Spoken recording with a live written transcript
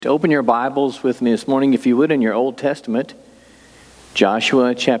To open your Bibles with me this morning, if you would, in your Old Testament,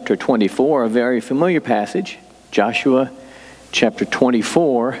 Joshua chapter 24, a very familiar passage. Joshua chapter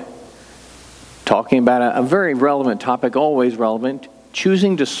 24, talking about a very relevant topic, always relevant,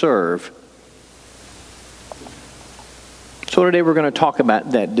 choosing to serve. So today we're going to talk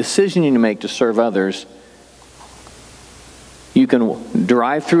about that decision you make to serve others. You can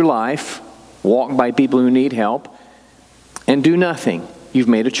drive through life, walk by people who need help, and do nothing. You've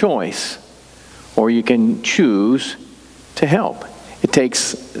made a choice. Or you can choose to help. It takes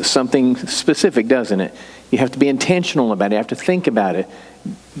something specific, doesn't it? You have to be intentional about it. You have to think about it.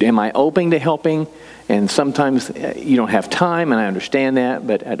 Am I open to helping? And sometimes you don't have time, and I understand that.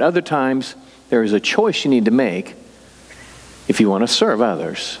 But at other times, there is a choice you need to make if you want to serve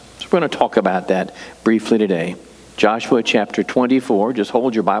others. So we're going to talk about that briefly today. Joshua chapter 24. Just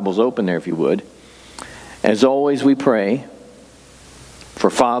hold your Bibles open there if you would. As always, we pray for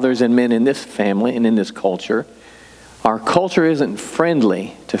fathers and men in this family and in this culture. Our culture isn't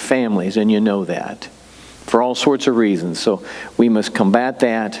friendly to families, and you know that, for all sorts of reasons. So we must combat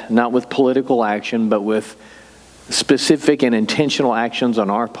that, not with political action, but with specific and intentional actions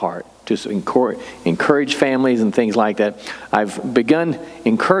on our part to encourage families and things like that. I've begun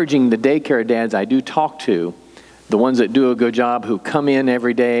encouraging the daycare dads I do talk to, the ones that do a good job, who come in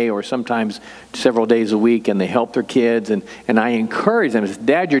every day or sometimes several days a week, and they help their kids. And I encourage them. I say,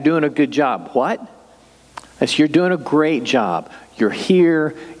 Dad, you're doing a good job. What? I say, you're doing a great job. You're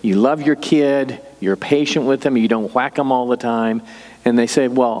here. You love your kid. You're patient with them. You don't whack them all the time. And they say,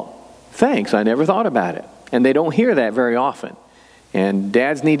 well, thanks. I never thought about it. And they don't hear that very often. And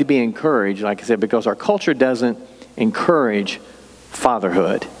dads need to be encouraged, like I said, because our culture doesn't encourage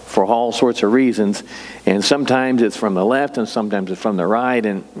fatherhood for all sorts of reasons, and sometimes it's from the left and sometimes it's from the right,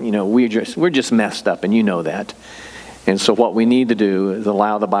 and we're just messed up, and you know that. And so what we need to do is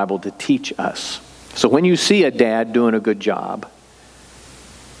allow the Bible to teach us. So when you see a dad doing a good job,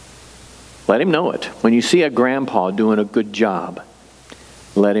 let him know it. When you see a grandpa doing a good job,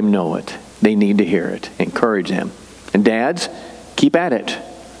 let him know it. They need to hear it. Encourage them. And dads, keep at it.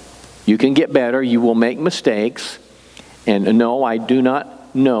 You can get better. You will make mistakes. And no, I do not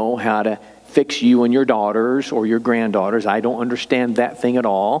know how to fix you and your daughters or your granddaughters. I don't understand that thing at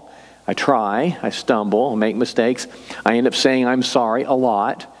all. I try, I stumble, I make mistakes. I end up saying I'm sorry a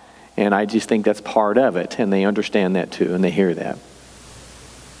lot, and I just think that's part of it, and they understand that too, and they hear that.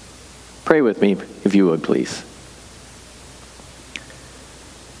 Pray with me, if you would, please.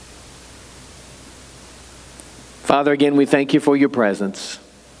 Father, again, we thank you for your presence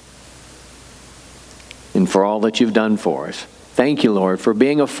and for all that you've done for us. Thank you, Lord, for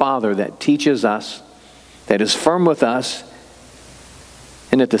being a father that teaches us, that is firm with us,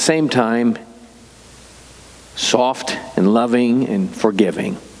 and at the same time, soft and loving and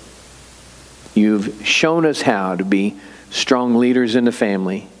forgiving. You've shown us how to be strong leaders in the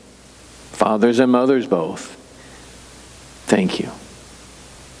family, fathers and mothers both. Thank you.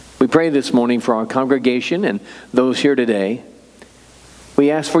 We pray this morning for our congregation and those here today.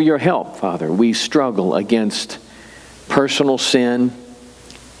 We ask for your help, Father. We struggle against personal sin,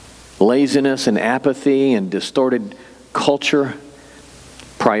 laziness and apathy and distorted culture,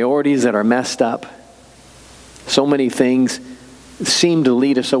 priorities that are messed up. So many things seem to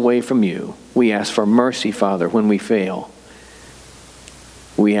lead us away from you. We ask for mercy, Father, when we fail.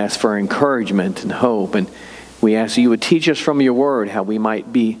 We ask for encouragement and hope, and we ask that you would teach us from your word how we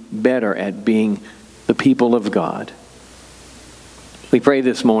might be better at being the people of God. We pray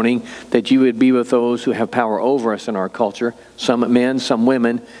this morning that you would be with those who have power over us in our culture, some men, some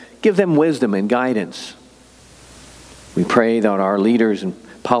women. Give them wisdom and guidance. We pray that our leaders and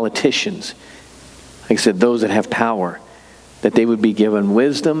politicians, like I said, those that have power, that they would be given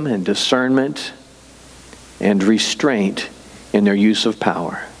wisdom and discernment and restraint in their use of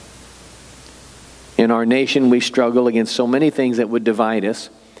power. In our nation, we struggle against so many things that would divide us.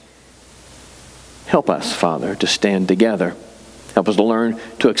 Help us, Father, to stand together. Help us to learn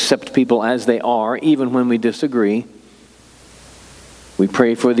to accept people as they are, even when we disagree. We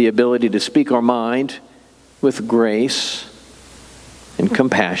pray for the ability to speak our mind with grace and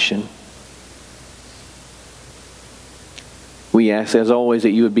compassion. We ask, as always,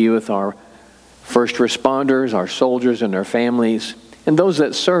 that you would be with our first responders, our soldiers and their families, and those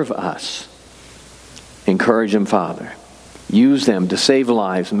that serve us. Encourage them, Father. Use them to save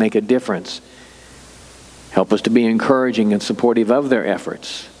lives and make a difference. Help us to be encouraging and supportive of their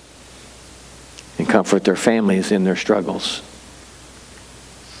efforts and comfort their families in their struggles.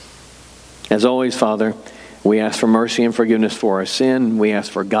 As always, Father, we ask for mercy and forgiveness for our sin. We ask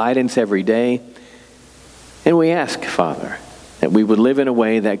for guidance every day. And we ask, Father, that we would live in a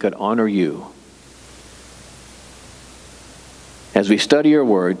way that could honor you. As we study your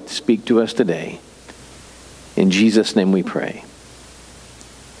word, speak to us today. In Jesus' name we pray.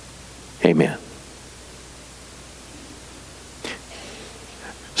 Amen.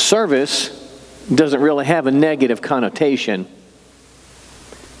 Service doesn't really have a negative connotation.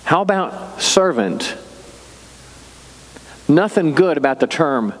 How about servant? Nothing good about the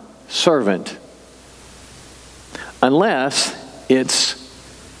term servant, unless it's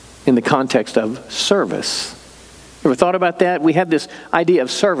in the context of service. Ever thought about that? We have this idea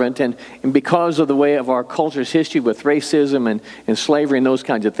of servant, and because of the way of our culture's history with racism and slavery and those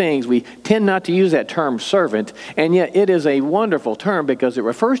kinds of things, we tend not to use that term servant, and yet it is a wonderful term because it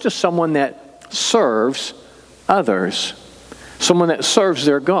refers to someone that serves others, someone that serves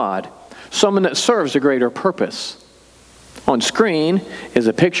their God, someone that serves a greater purpose. On screen is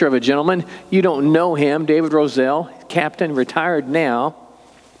a picture of a gentleman. You don't know him, David Roselle, captain, retired now.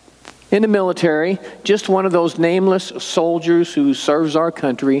 In the military, just one of those nameless soldiers who serves our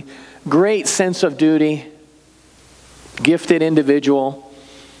country. Great sense of duty, gifted individual,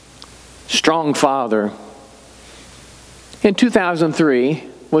 strong father. In 2003,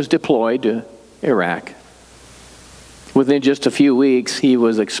 was deployed to Iraq. Within just a few weeks, he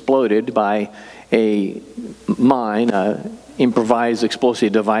was exploded by a mine, an improvised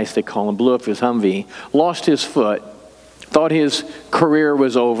explosive device they call him, blew up his Humvee, lost his foot, thought his career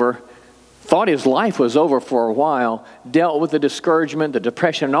was over, thought his life was over for a while, dealt with the discouragement, the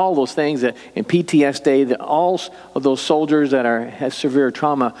depression, and all those things that in PTSD that all of those soldiers that have severe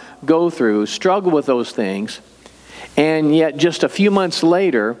trauma go through, struggle with those things. And yet just a few months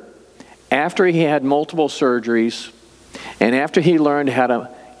later, after he had multiple surgeries, and after he learned how to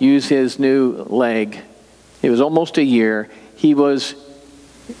use his new leg, it was almost a year, he was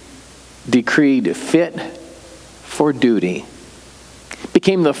decreed fit for duty.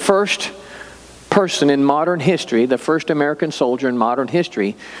 Became the first person in modern history, the first American soldier in modern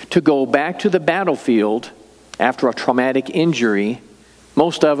history, to go back to the battlefield after a traumatic injury.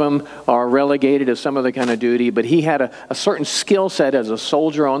 Most of them are relegated to some other kind of duty, but he had a certain skill set as a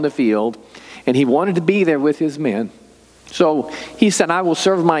soldier on the field, and he wanted to be there with his men. So he said, I will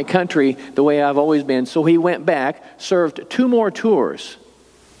serve my country the way I've always been. So he went back, served 2 more tours,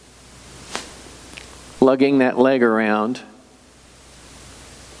 lugging that leg around.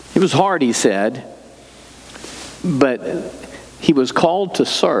 It was hard, he said, but he was called to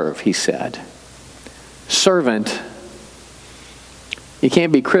serve, he said. Servant, you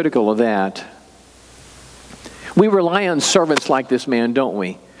can't be critical of that. We rely on servants like this man, don't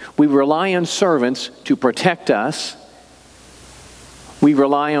we? We rely on servants to protect us. We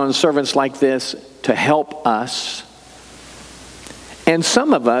rely on servants like this to help us. And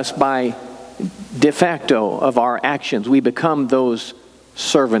some of us, by de facto of our actions, we become those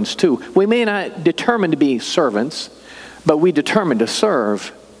servants too. We may not determine to be servants, but we determine to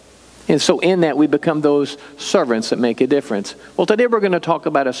serve. And so in that we become those servants that make a difference. Well, today we're going to talk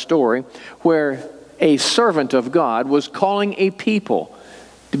about a story where a servant of God was calling a people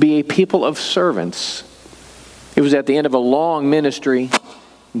to be a people of servants. It was at the end of a long ministry.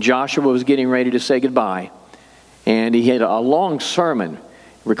 Joshua was getting ready to say goodbye. And he had a long sermon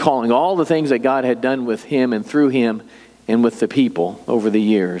recalling all the things that God had done with him and through him and with the people over the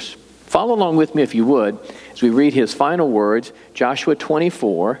years. Follow along with me if you would as we read his final words, Joshua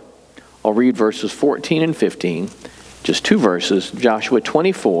 24. I'll read verses 14 and 15. Just 2 verses, Joshua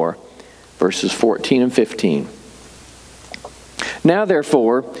 24, verses 14 and 15. Now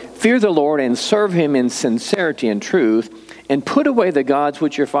therefore, fear the Lord and serve him in sincerity and truth, and put away the gods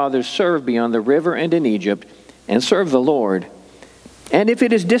which your fathers served beyond the river and in Egypt, and serve the Lord. And if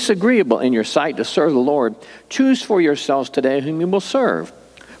it is disagreeable in your sight to serve the Lord, choose for yourselves today whom you will serve,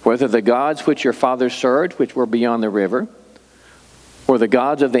 whether the gods which your fathers served, which were beyond the river, or the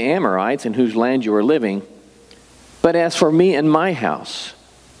gods of the Amorites in whose land you are living. But as for me and my house,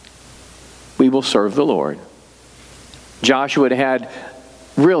 we will serve the Lord. Joshua had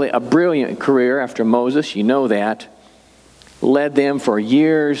really a brilliant career after Moses, you know that. Led them for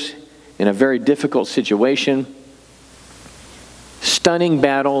years in a very difficult situation. Stunning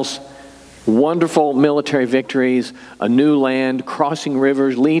battles, wonderful military victories, a new land, crossing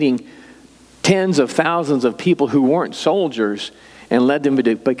rivers, leading tens of thousands of people who weren't soldiers, and led them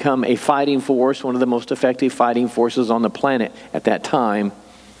to become a fighting force, one of the most effective fighting forces on the planet at that time.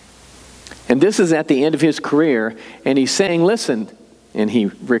 And this is at the end of his career, and he's saying, listen, and he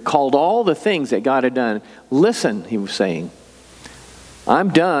recalled all the things that God had done. Listen, he was saying, I'm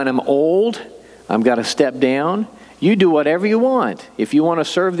done, I'm old, I've got to step down. You do whatever you want. If you want to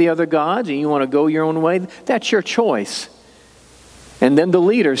serve the other gods and you want to go your own way, that's your choice. And then the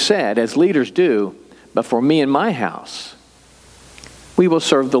leader said, as leaders do, but for me and my house, we will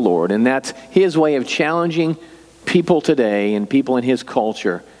serve the Lord. And that's his way of challenging people today and people in his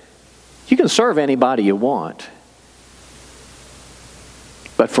culture. You can serve anybody you want.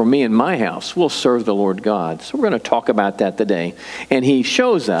 But for me and my house, we'll serve the Lord God. So we're going to talk about that today. And he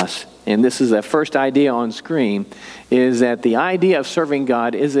shows us, and this is the first idea on screen, is that the idea of serving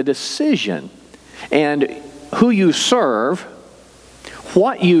God is a decision. And who you serve,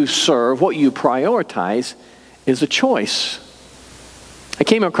 what you prioritize, is a choice. I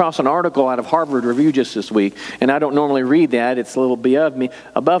came across an article out of Harvard Review just this week, and I don't normally read that. It's a little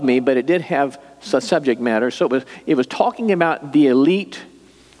above me, but it did have a subject matter. So it was talking about the elite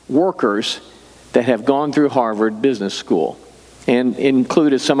workers that have gone through Harvard Business School, and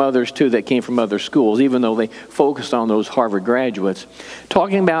included some others too that came from other schools, even though they focused on those Harvard graduates.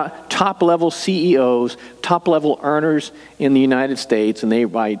 Talking about top-level CEOs, top-level earners in the United States, and they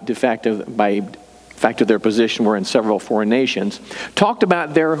by fact of their position were in several foreign nations, talked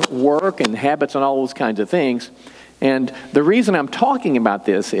about their work and habits and all those kinds of things. And the reason I'm talking about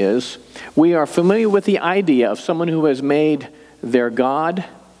this is we are familiar with the idea of someone who has made their God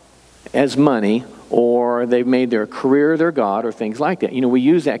as money, or they've made their career their God, or things like that. We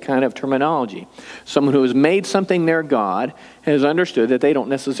use that kind of terminology. Someone who has made something their God has understood that they don't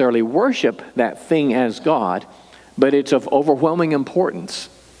necessarily worship that thing as God, but it's of overwhelming importance.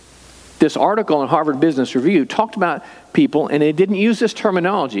 This article in Harvard Business Review talked about people, and they didn't use this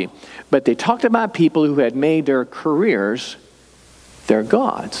terminology, but they talked about people who had made their careers their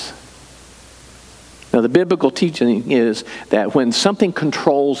gods. Now, the biblical teaching is that when something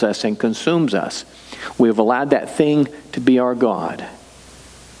controls us and consumes us, we have allowed that thing to be our God.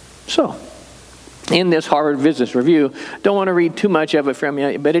 So, in this Harvard Business Review, don't want to read too much of it from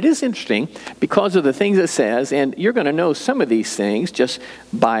you, but it is interesting because of the things it says, and you're going to know some of these things just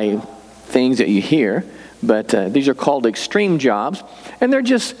by things that you hear, but these are called extreme jobs, and they're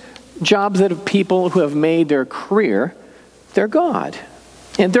just jobs that of people who have made their career their God.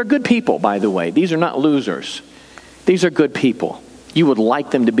 And they're good people, by the way. These are not losers. These are good people. You would like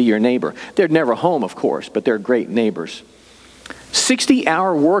them to be your neighbor. They're never home, of course, but they're great neighbors.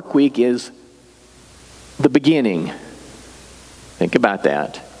 60-hour work week is the beginning. Think about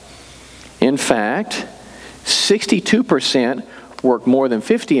that. In fact, 62% work more than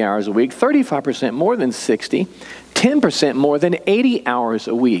 50 hours a week, 35% more than 60, 10% more than 80 hours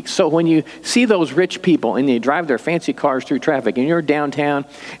a week. So when you see those rich people and they drive their fancy cars through traffic and you're downtown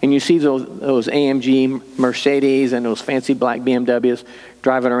and you see those AMG Mercedes and those fancy black BMWs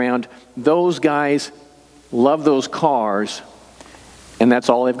driving around, those guys love those cars, and that's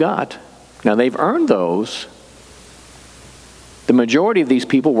all they've got. Now, they've earned those. The majority of these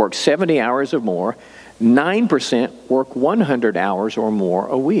people work 70 hours or more. 9% work 100 hours or more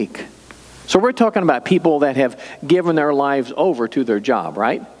a week. So we're talking about people that have given their lives over to their job,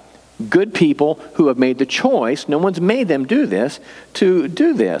 right? Good people who have made the choice, no one's made them do this, to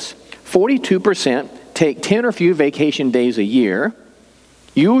do this. 42% take 10 or few vacation days a year.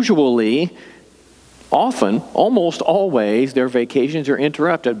 Usually, often, almost always, their vacations are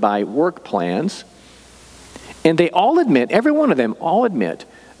interrupted by work plans. And they all admit, every one of them all admit,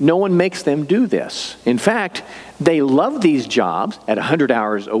 no one makes them do this. In fact, they love these jobs at 100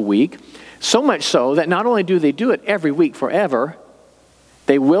 hours a week, so much so that not only do they do it every week forever,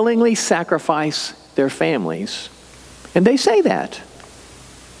 they willingly sacrifice their families. And they say that.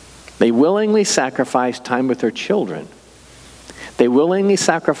 They willingly sacrifice time with their children. They willingly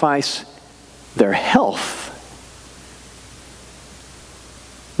sacrifice their health.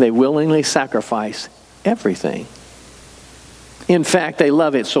 They willingly sacrifice everything. In fact, they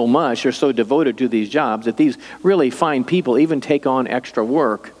love it so much, they're so devoted to these jobs, that these really fine people even take on extra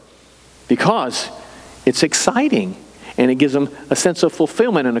work because it's exciting and it gives them a sense of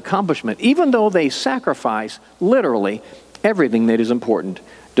fulfillment and accomplishment, even though they sacrifice literally everything that is important.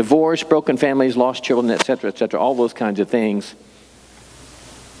 Divorce, broken families, lost children, etc., all those kinds of things.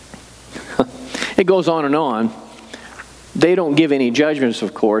 It goes on and on. They don't give any judgments,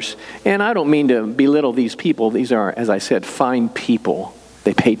 of course, and I don't mean to belittle these people. These are, as I said, fine people.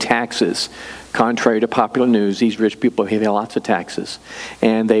 They pay taxes. Contrary to popular news, these rich people pay lots of taxes.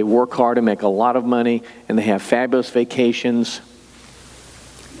 And they work hard and make a lot of money, and they have fabulous vacations,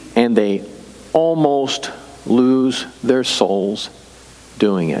 and they almost lose their souls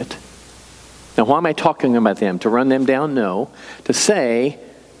doing it. Now, why am I talking about them? To run them down? No. To say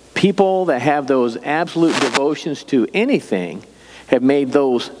people that have those absolute devotions to anything have made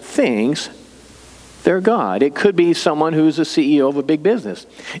those things their God. It could be someone who's a CEO of a big business.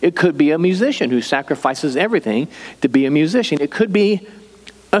 It could be a musician who sacrifices everything to be a musician. It could be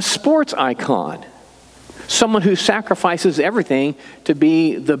a sports icon, someone who sacrifices everything to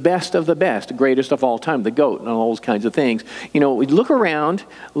be the best of the best, greatest of all time, the GOAT, and all those kinds of things. We look around,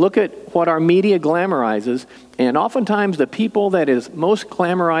 look at what our media glamorizes, and oftentimes the people that is most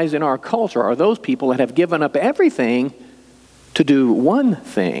glamorized in our culture are those people that have given up everything to do one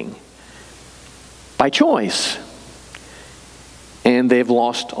thing by choice. And they've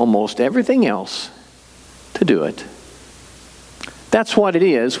lost almost everything else to do it. That's what it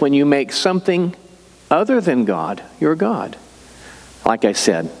is when you make something other than God your God. Like I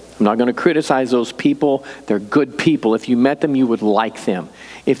said, I'm not going to criticize those people. They're good people. If you met them, you would like them.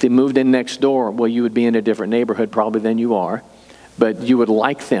 If they moved in next door, well, you would be in a different neighborhood probably than you are. But you would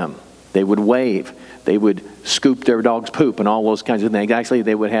like them. They would wave. They would scoop their dog's poop and all those kinds of things. Actually,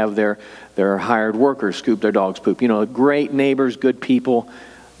 they would have their hired workers scoop their dog's poop. Great neighbors, good people,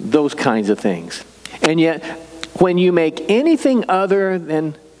 those kinds of things. And yet, when you make anything other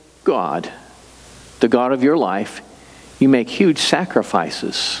than God, the God of your life, you make huge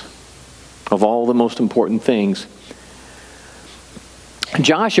sacrifices of all the most important things.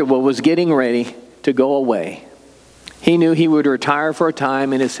 Joshua was getting ready to go away. He knew he would retire for a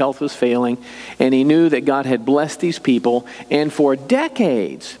time and his health was failing, and he knew that God had blessed these people, and for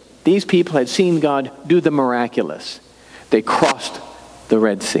decades these people had seen God do the miraculous. They crossed the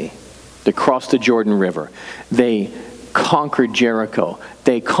Red Sea. They crossed the Jordan River. They conquered Jericho.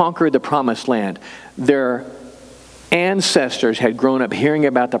 They conquered the Promised Land. Their ancestors had grown up hearing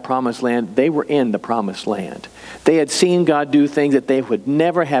about the Promised Land. They were in the Promised Land. They had seen God do things that they would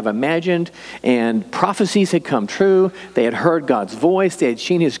never have imagined, and prophecies had come true. They had heard God's voice. They had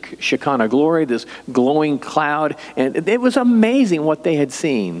seen His Shekinah glory, this glowing cloud, and it was amazing what they had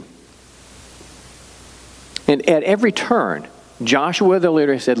seen. And at every turn, Joshua, the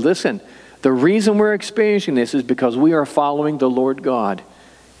leader, said, listen, the reason we're experiencing this is because we are following the Lord God.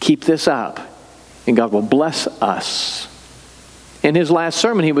 Keep this up, and God will bless us. In his last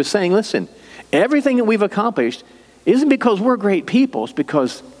sermon, he was saying, listen, everything that we've accomplished isn't because we're great people. It's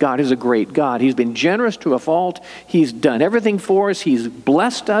because God is a great God. He's been generous to a fault. He's done everything for us. He's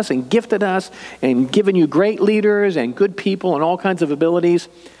blessed us and gifted us and given you great leaders and good people and all kinds of abilities.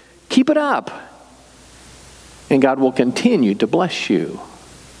 Keep it up, and God will continue to bless you.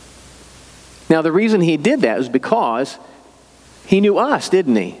 Now, the reason he did that is because he knew us,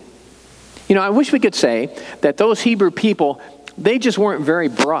 didn't he? I wish we could say that those Hebrew people, they just weren't very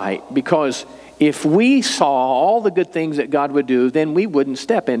bright, because if we saw all the good things that God would do, then we wouldn't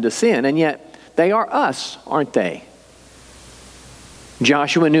step into sin. And yet, they are us, aren't they?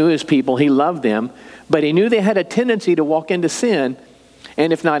 Joshua knew his people. He loved them. But he knew they had a tendency to walk into sin.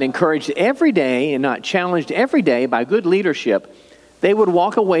 And if not encouraged every day and not challenged every day by good leadership, they would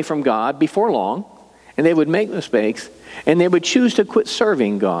walk away from God before long. And they would make mistakes. And they would choose to quit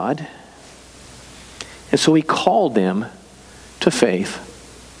serving God. And so he called them to faith.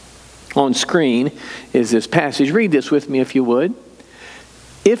 On screen is this passage. Read this with me if you would.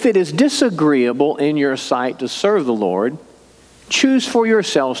 If it is disagreeable in your sight to serve the Lord, choose for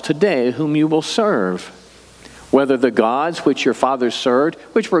yourselves today whom you will serve, whether the gods which your fathers served,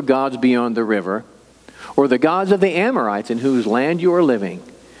 which were gods beyond the river, or the gods of the Amorites in whose land you are living.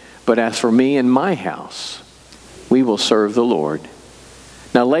 But as for me and my house, we will serve the Lord.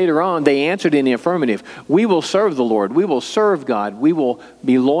 Now later on, they answered in the affirmative. We will serve the Lord. We will serve God. We will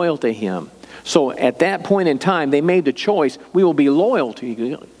be loyal to Him. So at that point in time, they made the choice, we will be loyal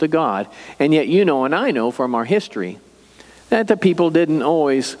to God. And yet and I know from our history that the people didn't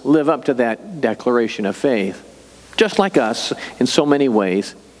always live up to that declaration of faith. Just like us in so many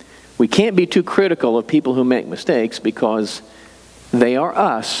ways. We can't be too critical of people who make mistakes, because they are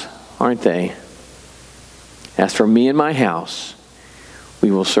us, aren't they? As for me and my house, we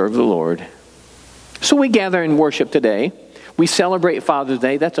will serve the Lord. So we gather and worship today. We celebrate Father's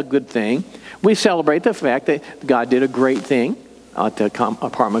Day. That's a good thing. We celebrate the fact that God did a great thing at the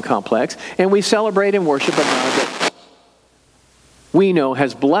apartment complex. And we celebrate and worship a God that we know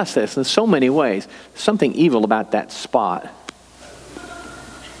has blessed us in so many ways. Something evil about that spot.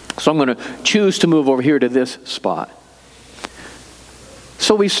 So I'm going to choose to move over here to this spot.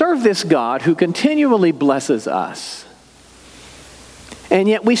 So we serve this God who continually blesses us. And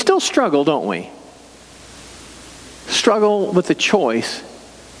yet we still struggle, don't we? Struggle with the choice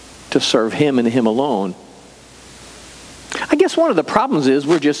to serve Him and Him alone. I guess one of the problems is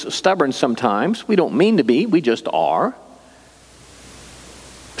we're just stubborn sometimes. We don't mean to be, we just are.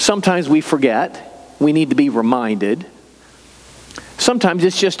 Sometimes we forget. We need to be reminded. Sometimes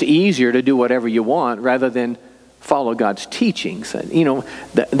it's just easier to do whatever you want rather than follow God's teachings. You know,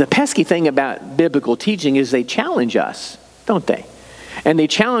 the pesky thing about biblical teaching is they challenge us, don't they? And they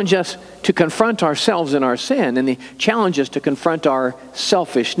challenge us to confront ourselves in our sin, and they challenge us to confront our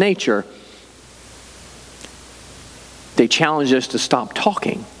selfish nature. They challenge us to stop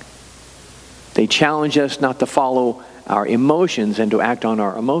talking. They challenge us not to follow our emotions and to act on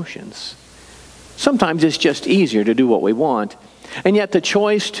our emotions. Sometimes it's just easier to do what we want. And yet the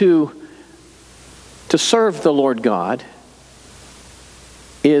choice to serve the Lord God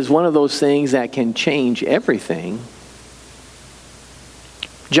is one of those things that can change everything.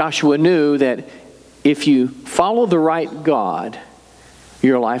 Joshua knew that if you follow the right God,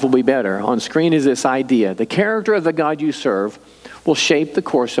 your life will be better. On screen is this idea. The character of the God you serve will shape the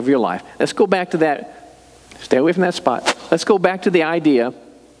course of your life. Let's go back to that. Stay away from that spot. Let's go back to the idea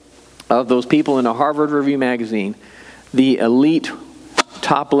of those people in a Harvard Review magazine, the elite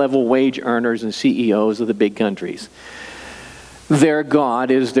top-level wage earners and CEOs of the big countries. Their God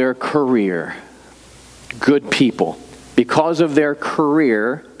is their career. Good people. Because of their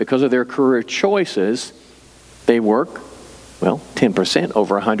career choices, they work, 10%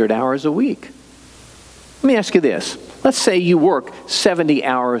 over 100 hours a week. Let me ask you this. Let's say you work 70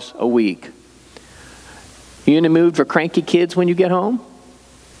 hours a week. You in the mood for cranky kids when you get home?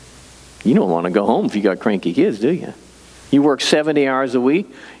 You don't want to go home if you got cranky kids, do you? You work 70 hours a week.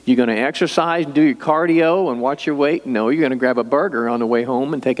 You're going to exercise and do your cardio and watch your weight? No, you're going to grab a burger on the way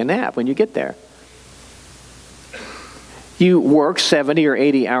home and take a nap when you get there. You work 70 or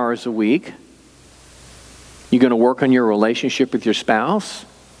 80 hours a week. You're going to work on your relationship with your spouse?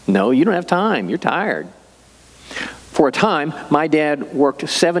 No, you don't have time. You're tired. For a time, my dad worked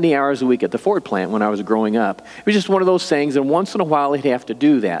 70 hours a week at the Ford plant when I was growing up. It was just one of those things, and once in a while he'd have to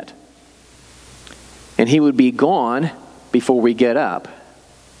do that. And he would be gone before we get up.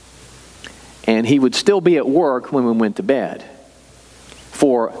 And he would still be at work when we went to bed.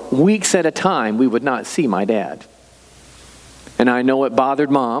 For weeks at a time, we would not see my dad. And I know it bothered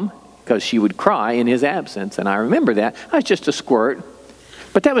Mom because she would cry in his absence. And I remember that. I was just a squirt.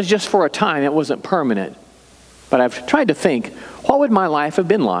 But that was just for a time. It wasn't permanent. But I've tried to think, what would my life have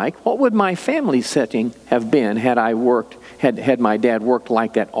been like? What would my family setting have been had my dad worked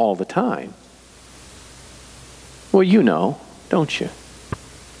like that all the time? Well, you know, don't you?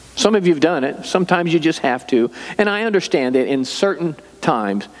 Some of you have done it. Sometimes you just have to. And I understand that in certain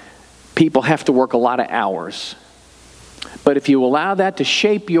times, people have to work a lot of hours. But if you allow that to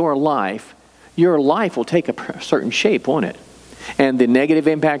shape your life will take a certain shape, won't it? And the negative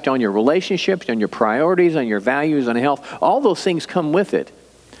impact on your relationships, on your priorities, on your values, on health, all those things come with it.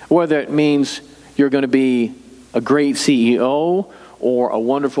 Whether it means you're going to be a great CEO or a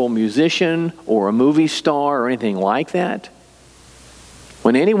wonderful musician or a movie star or anything like that.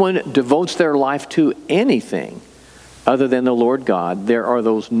 When anyone devotes their life to anything other than the Lord God, there are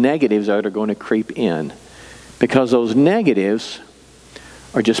those negatives that are going to creep in. Because those negatives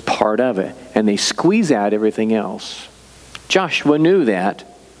are just part of it. And they squeeze out everything else. Joshua knew that.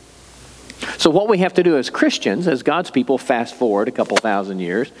 So what we have to do as Christians, as God's people, fast forward a couple thousand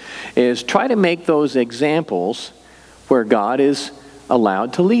years, is try to make those examples where God is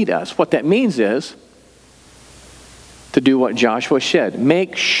allowed to lead us. What that means is to do what Joshua said.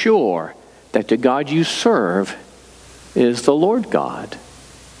 Make sure that the God you serve is the Lord God.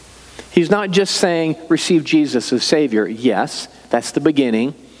 He's not just saying, receive Jesus as Savior. Yes, that's the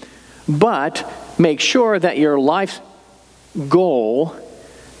beginning. But make sure that your life's goal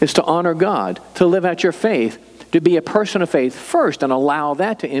is to honor God, to live out your faith, to be a person of faith first and allow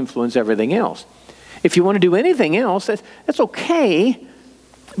that to influence everything else. If you want to do anything else, that's okay,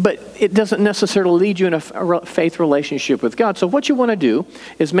 but it doesn't necessarily lead you in a faith relationship with God. So what you want to do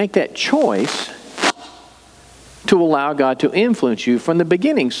is make that choice to allow God to influence you from the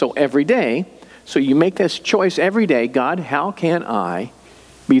beginning. So every day, so you make this choice every day, God, how can I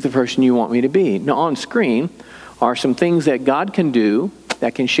be the person you want me to be? Now on screen are some things that God can do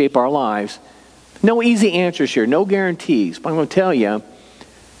that can shape our lives. No easy answers here, no guarantees. But I'm going to tell you,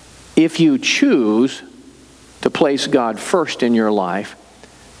 if you choose to place God first in your life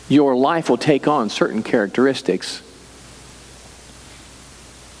will take on certain characteristics.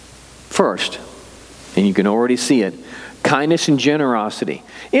 First, and you can already see it, kindness and generosity.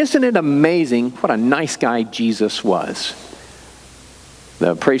 Isn't it amazing what a nice guy Jesus was?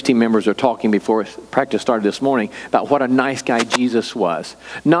 The praise team members were talking before practice started this morning about what a nice guy Jesus was.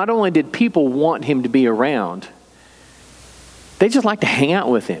 Not only did people want him to be around, they just liked to hang out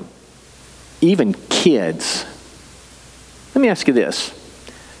with him. Even kids. Let me ask you this.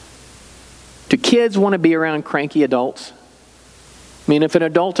 Do kids want to be around cranky adults? I mean, if an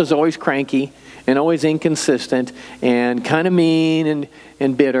adult is always cranky and always inconsistent and kind of mean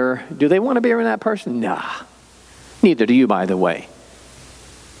and bitter, do they want to be around that person? Nah. Neither do you, by the way.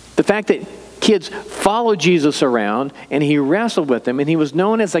 The fact that kids followed Jesus around and he wrestled with them and he was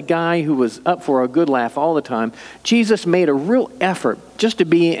known as a guy who was up for a good laugh all the time, Jesus made a real effort just to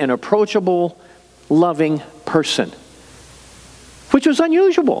be an approachable, loving person, which was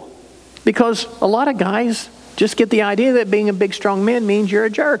unusual because a lot of guys just get the idea that being a big, strong man means you're a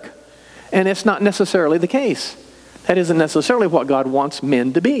jerk. And it's not necessarily the case. That isn't necessarily what God wants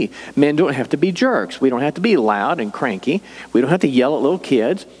men to be. Men don't have to be jerks. We don't have to be loud and cranky. We don't have to yell at little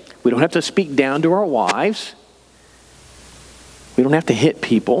kids. We don't have to speak down to our wives. We don't have to hit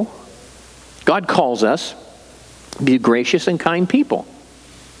people. God calls us to be gracious and kind people.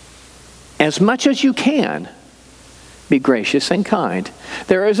 As much as you can, be gracious and kind.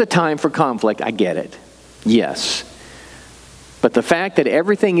 There is a time for conflict. I get it. Yes. But the fact that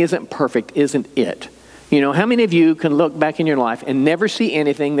everything isn't perfect isn't it. You know, how many of you can look back in your life and never see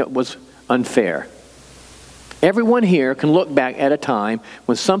anything that was unfair? Everyone here can look back at a time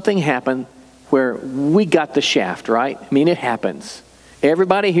when something happened where we got the shaft, right? I mean, it happens.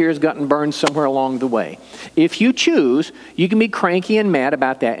 Everybody here has gotten burned somewhere along the way. If you choose, you can be cranky and mad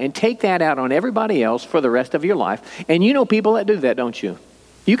about that and take that out on everybody else for the rest of your life. And you know people that do that, don't you?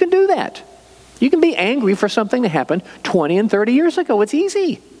 You can do that. You can be angry for something that happened 20 and 30 years ago. It's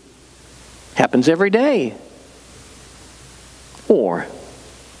easy. Happens every day. Or,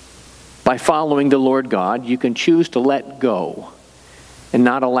 by following the Lord God, you can choose to let go and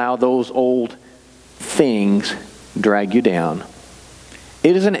not allow those old things drag you down.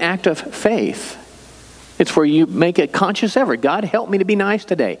 It is an act of faith. It's where you make a conscious effort. God, help me to be nice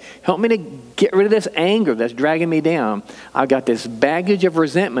today. Help me to get rid of this anger that's dragging me down. I've got this baggage of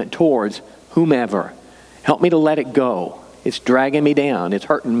resentment towards whomever. Help me to let it go. It's dragging me down. It's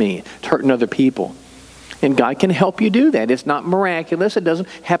hurting me. It's hurting other people. And God can help you do that. It's not miraculous. It doesn't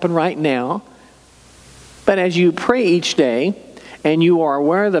happen right now. But as you pray each day and you are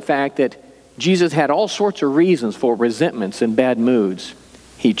aware of the fact that Jesus had all sorts of reasons for resentments and bad moods,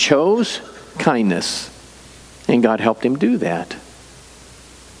 he chose kindness. And God helped him do that.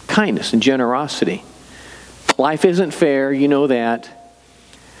 Kindness and generosity. Life isn't fair. You know that.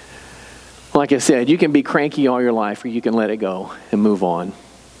 Like I said, you can be cranky all your life or you can let it go and move on.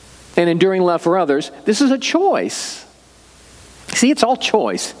 And enduring love for others, this is a choice. See, it's all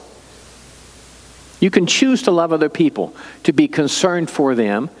choice. You can choose to love other people, to be concerned for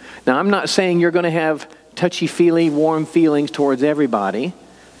them. Now, I'm not saying you're going to have touchy-feely, warm feelings towards everybody.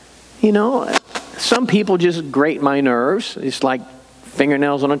 You know, some people just grate my nerves. It's like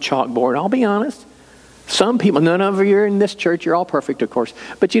fingernails on a chalkboard. I'll be honest. Some people, none of you are in this church, you're all perfect, of course.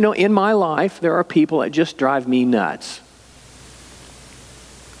 But you know, in my life, there are people that just drive me nuts.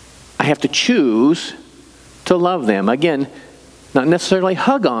 I have to choose to love them. Again, not necessarily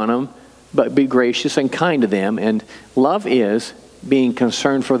hug on them, but be gracious and kind to them. And love is being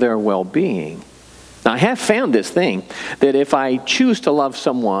concerned for their well-being. Now, I have found this thing, that if I choose to love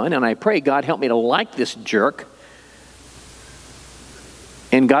someone, and I pray, God, help me to like this jerk,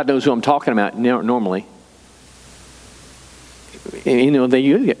 and God knows who I'm talking about normally. You know,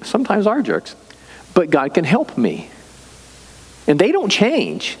 they sometimes are jerks. But God can help me. And they don't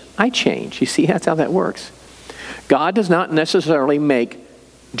change. I change. You see, that's how that works. God does not necessarily make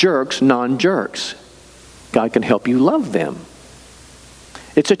jerks non-jerks. God can help you love them.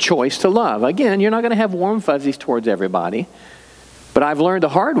 It's a choice to love. Again, you're not going to have warm fuzzies towards everybody. But I've learned the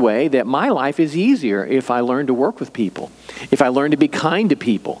hard way that my life is easier if I learn to work with people. If I learn to be kind to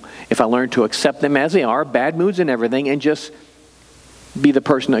people. If I learn to accept them as they are, bad moods and everything, and just be the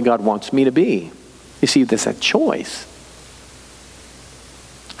person that God wants me to be. You see, that's a choice.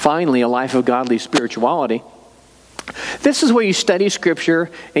 Finally, a life of godly spirituality. This is where you study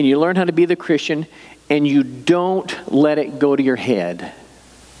Scripture and you learn how to be the Christian and you don't let it go to your head.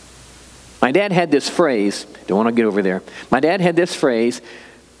 My dad had this phrase, don't want to get over there. My dad had this phrase,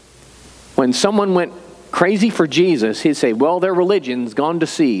 when someone went crazy for Jesus, he'd say, well, their religion's gone to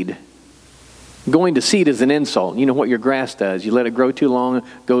seed. Going to seed is an insult. You know what your grass does. You let it grow too long, it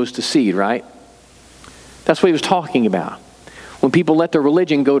goes to seed, right? That's what he was talking about. When people let their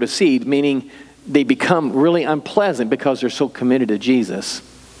religion go to seed, meaning they become really unpleasant because they're so committed to Jesus.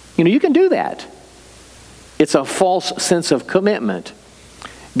 You know, you can do that. It's a false sense of commitment.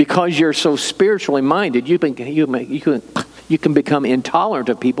 Because you're so spiritually minded, you can become intolerant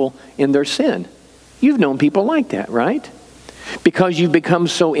of people in their sin. You've known people like that, right? Because you've become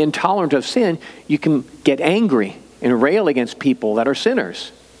so intolerant of sin, you can get angry and rail against people that are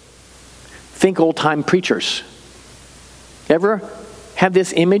sinners. Think old-time preachers. Ever have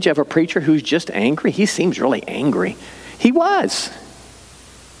this image of a preacher who's just angry? He seems really angry. He was.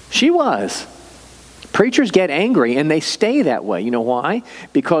 She was. Preachers get angry and they stay that way. You know why?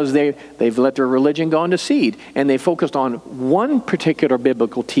 Because they've let their religion go into seed, and they focused on one particular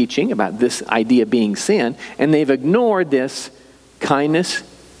biblical teaching about this idea being sin, and they've ignored this kindness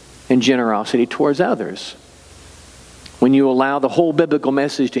and generosity towards others. When you allow the whole biblical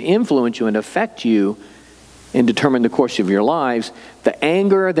message to influence you and affect you and determine the course of your lives, the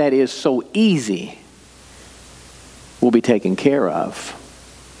anger that is so easy will be taken care of.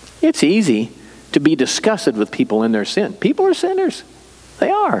 It's easy to be disgusted with people in their sin. People are sinners. They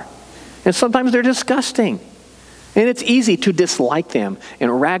are. And sometimes they're disgusting. And it's easy to dislike them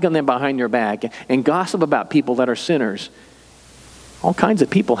and rag on them behind your back and gossip about people that are sinners. All kinds of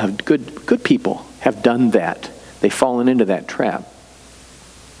people have, good people have done that. They've fallen into that trap.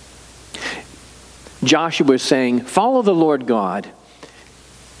 Joshua is saying, follow the Lord God,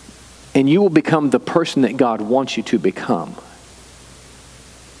 and you will become the person that God wants you to become.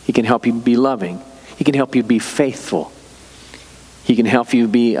 He can help you be loving. He can help you be faithful. He can help you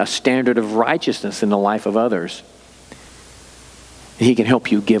be a standard of righteousness in the life of others. He can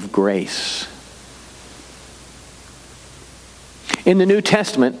help you give grace. In the New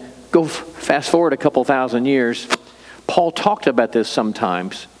Testament, go fast forward a couple thousand years, Paul talked about this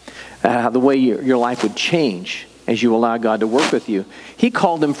sometimes, the way your life would change as you allow God to work with you. He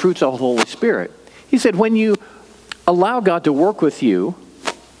called them fruits of the Holy Spirit. He said when you allow God to work with you,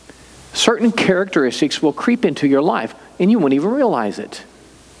 certain characteristics will creep into your life, and you won't even realize it.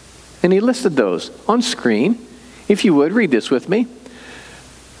 And he listed those on screen. If you would, read this with me.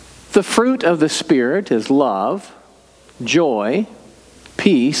 The fruit of the Spirit is love, joy,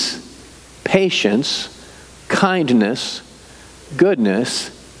 peace, patience, kindness, goodness,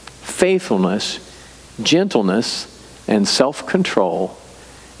 faithfulness, gentleness, and self-control.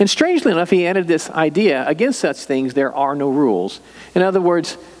 And strangely enough, he added this idea, against such things there are no rules. In other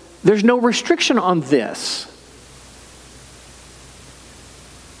words, there's no restriction on this.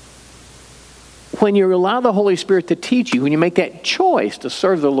 When you allow the Holy Spirit to teach you, when you make that choice to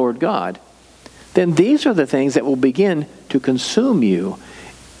serve the Lord God, then these are the things that will begin to consume you,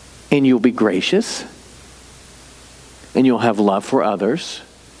 and you'll be gracious, and you'll have love for others.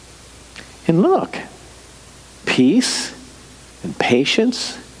 And look, peace and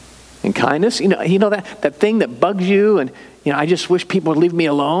patience and kindness. You know that thing that bugs you, and I just wish people would leave me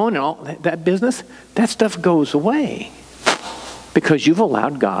alone, and all that business. That stuff goes away because you've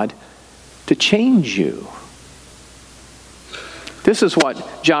allowed God to change you. This is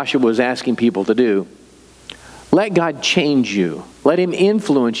what Joshua was asking people to do. Let God change you. Let Him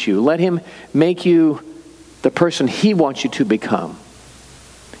influence you. Let Him make you the person He wants you to become.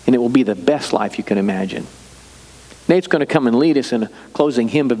 And it will be the best life you can imagine. Nate's going to come and lead us in a closing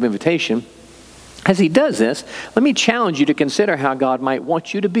hymn of invitation. As he does this, let me challenge you to consider how God might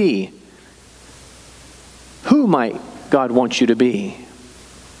want you to be. Who might God want you to be?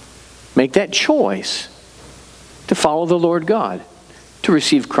 Make that choice to follow the Lord God, to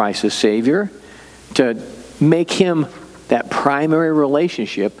receive Christ as Savior, to make Him that primary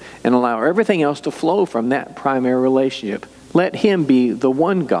relationship and allow everything else to flow from that primary relationship. Let Him be the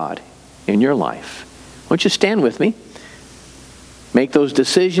one God in your life. Won't you stand with me? Make those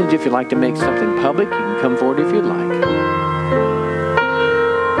decisions. If you'd like to make something public, you can come forward if you'd like.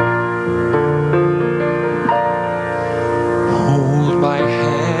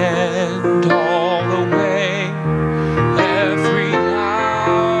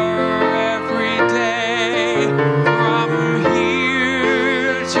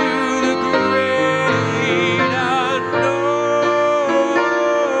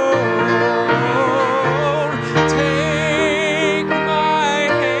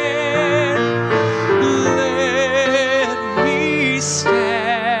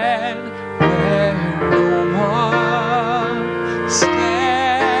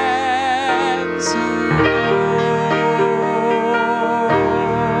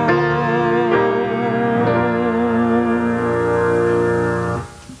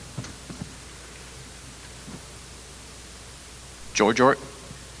 George.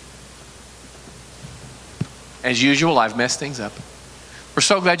 As usual, I've messed things up. We're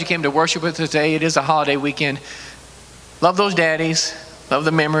so glad you came to worship with us today. It is a holiday weekend. Love those daddies. Love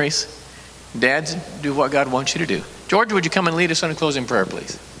the memories. Dads, do what God wants you to do. George, would you come and lead us on a closing prayer,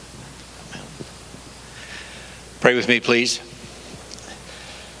 please? Pray with me, please.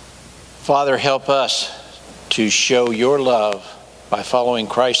 Father, help us to show your love by following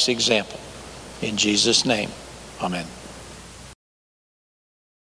Christ's example. In Jesus' name, amen.